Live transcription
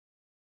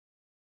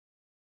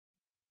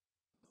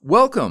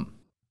Welcome!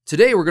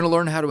 Today we're going to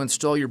learn how to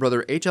install your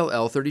Brother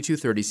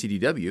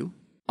HL-L3230CDW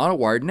on a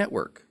wired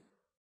network.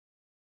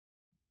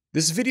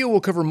 This video will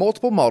cover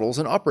multiple models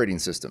and operating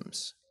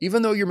systems.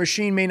 Even though your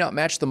machine may not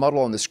match the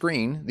model on the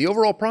screen, the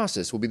overall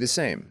process will be the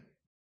same.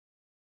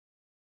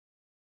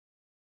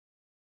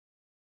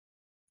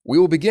 We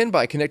will begin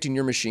by connecting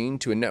your machine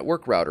to a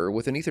network router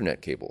with an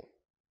Ethernet cable.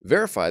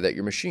 Verify that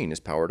your machine is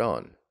powered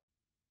on.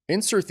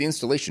 Insert the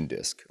installation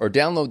disk or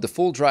download the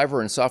full driver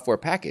and software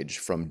package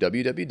from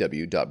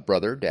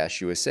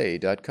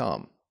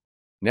www.brother-usa.com.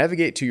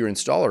 Navigate to your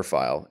installer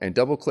file and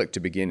double-click to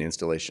begin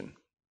installation.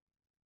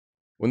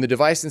 When the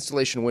device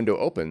installation window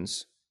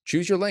opens,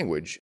 choose your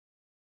language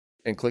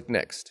and click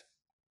Next.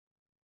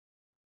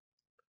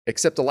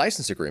 Accept the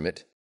license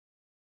agreement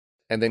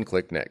and then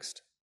click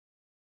Next.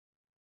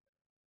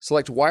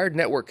 Select Wired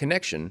Network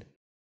Connection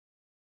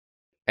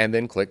and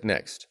then click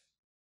Next.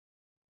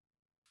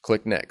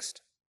 Click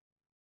Next.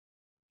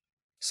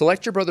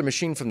 Select your Brother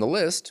machine from the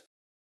list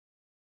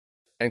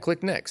and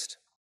click Next.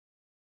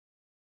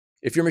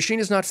 If your machine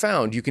is not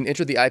found, you can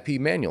enter the IP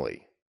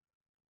manually.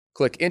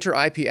 Click Enter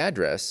IP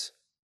address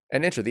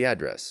and enter the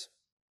address.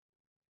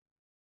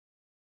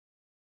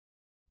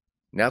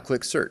 Now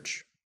click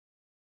Search.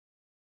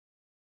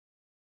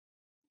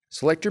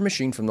 Select your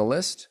machine from the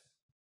list,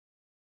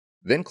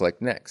 then click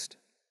Next.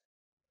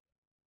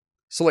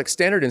 Select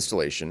Standard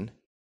Installation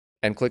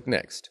and click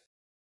Next.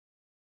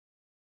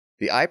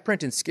 The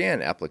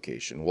iPrint&Scan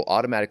application will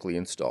automatically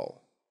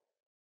install.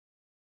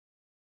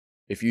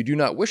 If you do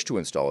not wish to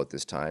install at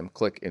this time,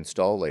 click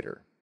Install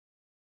Later.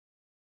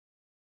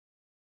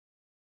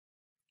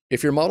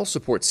 If your model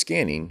supports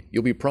scanning,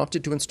 you'll be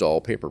prompted to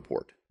install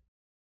PaperPort.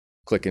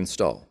 Click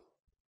Install.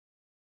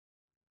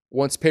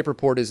 Once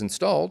PaperPort is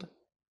installed,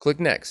 click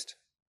Next.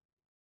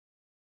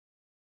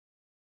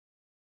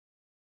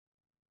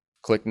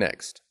 Click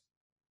Next.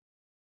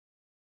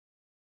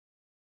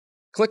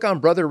 Click on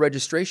Brother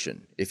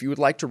Registration if you would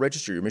like to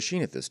register your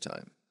machine at this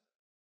time.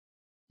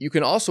 You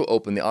can also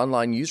open the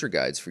online user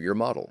guides for your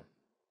model.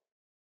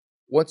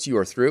 Once you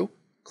are through,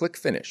 click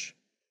Finish.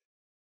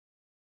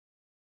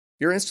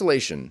 Your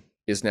installation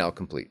is now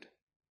complete.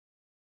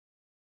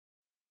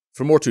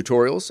 For more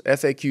tutorials,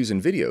 FAQs,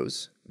 and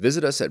videos,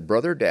 visit us at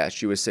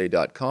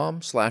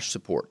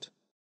brother-usa.com/support.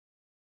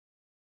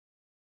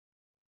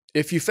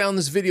 If you found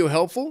this video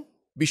helpful,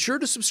 be sure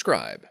to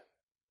subscribe.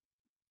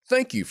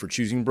 Thank you for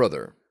choosing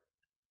Brother.